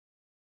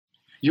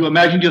You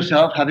imagined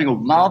yourself having a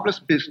marvelous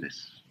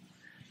business.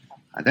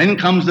 And then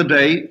comes the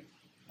day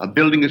a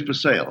building is for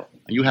sale,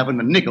 and you haven't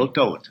a nickel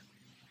to it.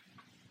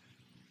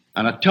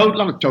 And not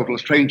a total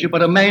stranger,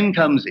 but a man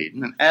comes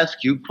in and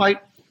asks you quite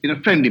in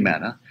a friendly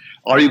manner,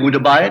 are you going to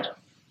buy it?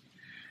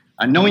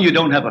 And knowing you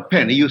don't have a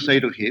penny, you say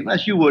to him,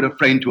 as you would a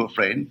friend to a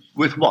friend,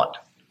 with what?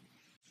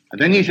 And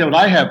then he said, well,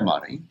 I have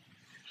money.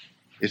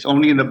 It's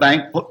only in the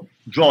bank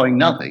drawing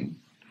nothing.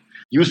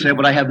 You say,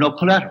 but I have no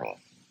collateral.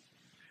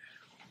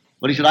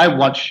 But he said, I've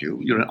watched you.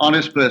 You're an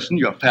honest person.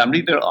 Your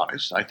family, they're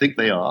honest. I think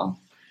they are.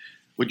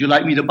 Would you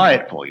like me to buy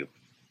it for you?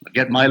 I'll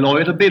get my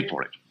lawyer to bid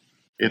for it.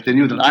 If they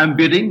knew that I'm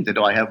bidding, that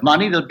I have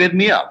money, they'll bid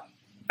me up.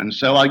 And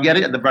so I get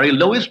it at the very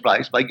lowest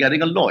price by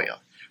getting a lawyer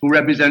who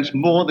represents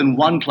more than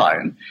one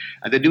client,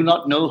 and they do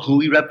not know who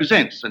he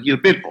represents, and he'll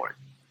bid for it.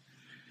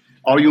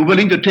 Are you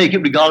willing to take it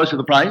regardless of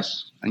the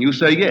price? And you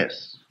say,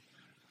 yes,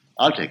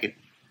 I'll take it.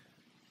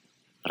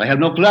 But I have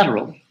no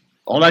collateral.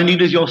 All I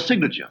need is your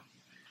signature,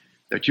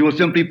 that you will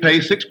simply pay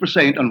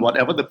 6% on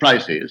whatever the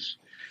price is,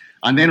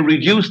 and then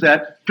reduce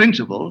that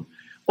principal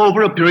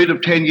over a period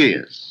of 10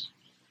 years.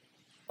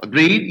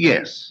 Agreed?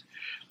 Yes.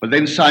 But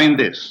then sign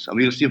this, and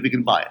we'll see if we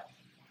can buy it.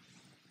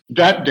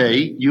 That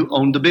day, you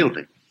owned the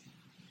building.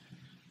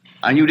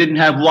 And you didn't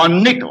have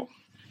one nickel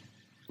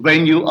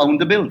when you owned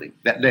the building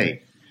that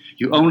day.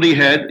 You only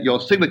had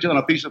your signature on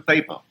a piece of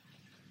paper.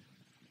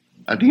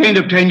 At the end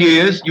of 10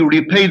 years, you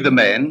repaid the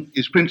man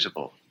his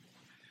principal.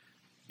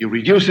 You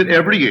reduce it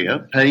every year,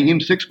 paying him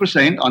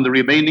 6% on the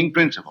remaining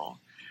principal,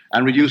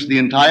 and reduce the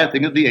entire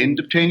thing at the end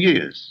of 10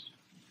 years.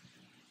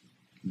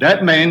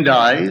 That man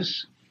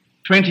dies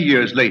 20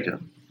 years later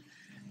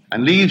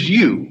and leaves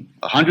you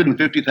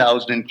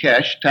 $150,000 in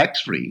cash,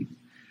 tax-free,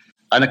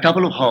 and a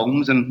couple of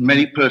homes and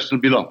many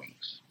personal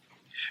belongings.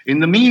 In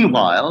the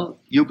meanwhile,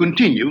 you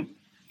continue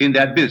in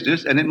that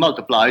business, and it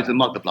multiplies and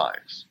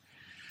multiplies.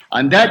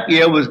 And that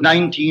year was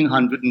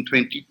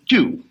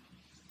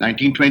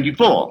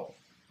 1924.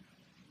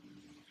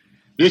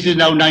 This is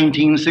now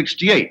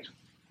 1968.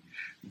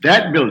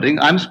 That building,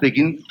 I'm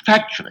speaking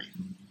factually,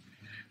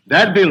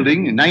 that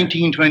building in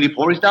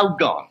 1924 is now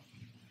gone.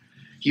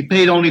 He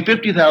paid only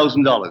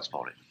 $50,000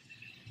 for it.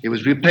 It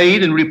was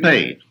repaid and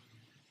repaid.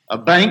 A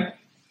bank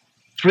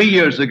 3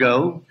 years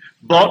ago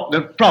bought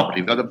the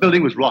property, because the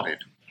building was rotted,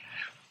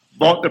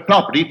 bought the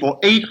property for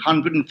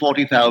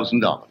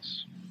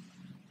 $840,000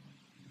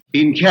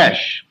 in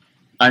cash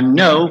and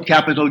no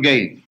capital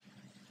gain,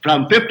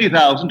 from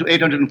 $50,000 to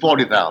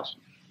 $840,000.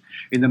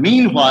 In the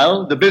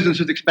meanwhile, the business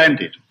has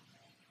expanded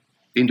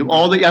into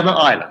all the other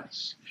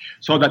islands,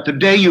 so that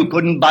today you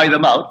couldn't buy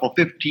them out for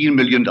 $15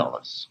 million.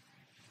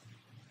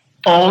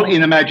 All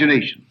in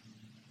imagination.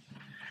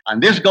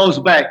 And this goes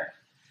back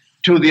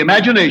to the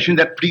imagination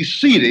that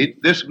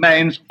preceded this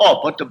man's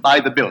offer to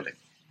buy the building.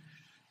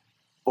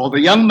 For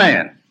the young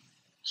man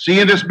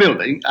seeing this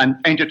building and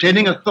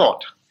entertaining a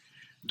thought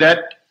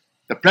that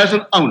the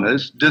present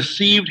owners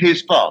deceived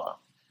his father,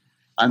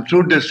 and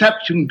through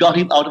deception got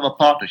him out of a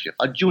partnership,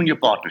 a junior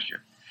partnership.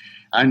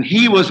 And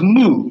he was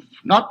moved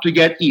not to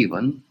get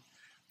even,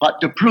 but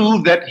to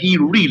prove that he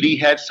really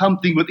had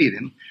something within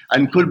him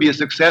and could be a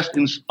success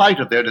in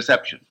spite of their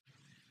deception.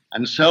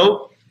 And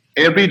so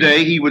every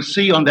day he would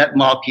see on that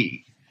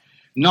marquee,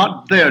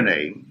 not their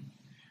name,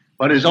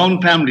 but his own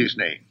family's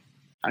name.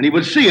 And he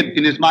would see it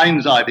in his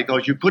mind's eye,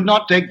 because you could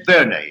not take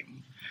their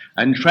name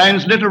and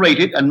transliterate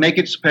it and make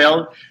it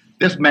spell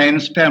this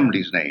man's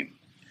family's name.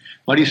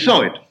 But he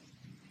saw it.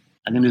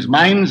 And in his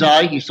mind's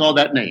eye, he saw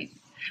that name,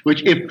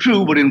 which, if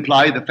true, would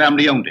imply the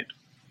family owned it.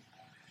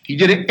 He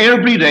did it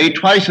every day,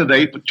 twice a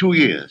day, for 2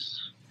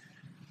 years.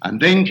 And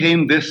then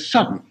came this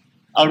sudden,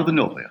 out of the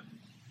nowhere.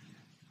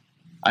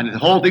 And the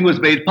whole thing was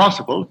made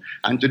possible,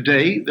 and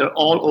today they're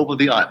all over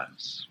the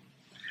islands.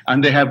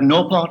 And they have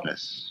no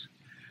partners.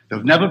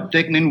 They've never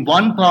taken in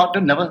one partner,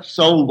 never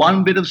sold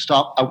one bit of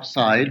stock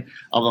outside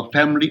of a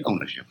family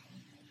ownership.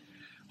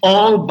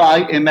 All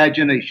by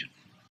imagination.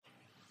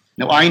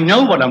 Now, I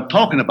know what I'm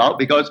talking about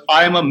because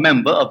I am a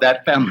member of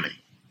that family.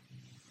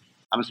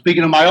 I'm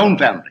speaking of my own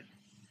family.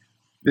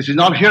 This is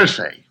not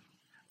hearsay.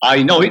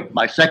 I know it.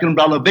 My second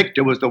brother,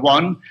 Victor, was the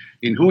one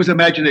in whose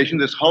imagination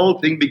this whole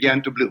thing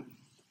began to bloom.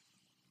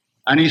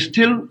 And he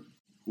still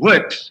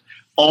works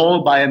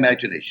all by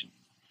imagination.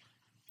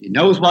 He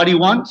knows what he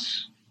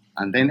wants,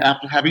 and then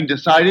after having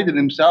decided in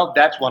himself,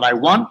 that's what I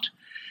want,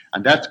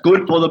 and that's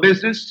good for the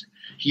business,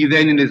 he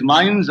then, in his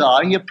mind's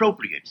eye, he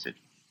appropriates it.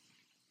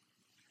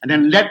 And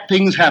then let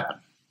things happen,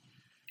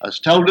 as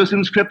told us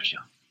in Scripture.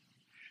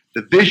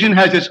 The vision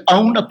has its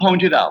own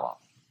appointed hour.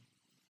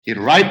 It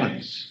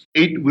ripens,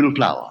 it will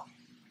flower.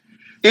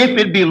 If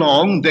it be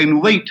long, then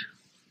wait,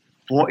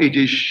 for it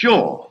is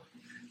sure,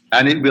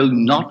 and it will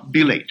not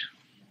be late.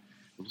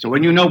 So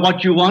when you know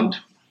what you want,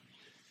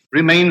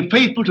 remain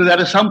faithful to that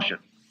assumption.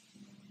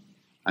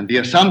 And the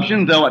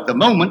assumption, though at the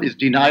moment, is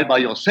denied by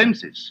your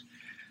senses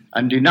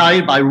and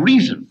denied by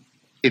reason,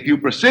 if you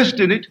persist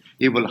in it,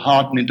 it will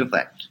harden into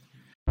fact.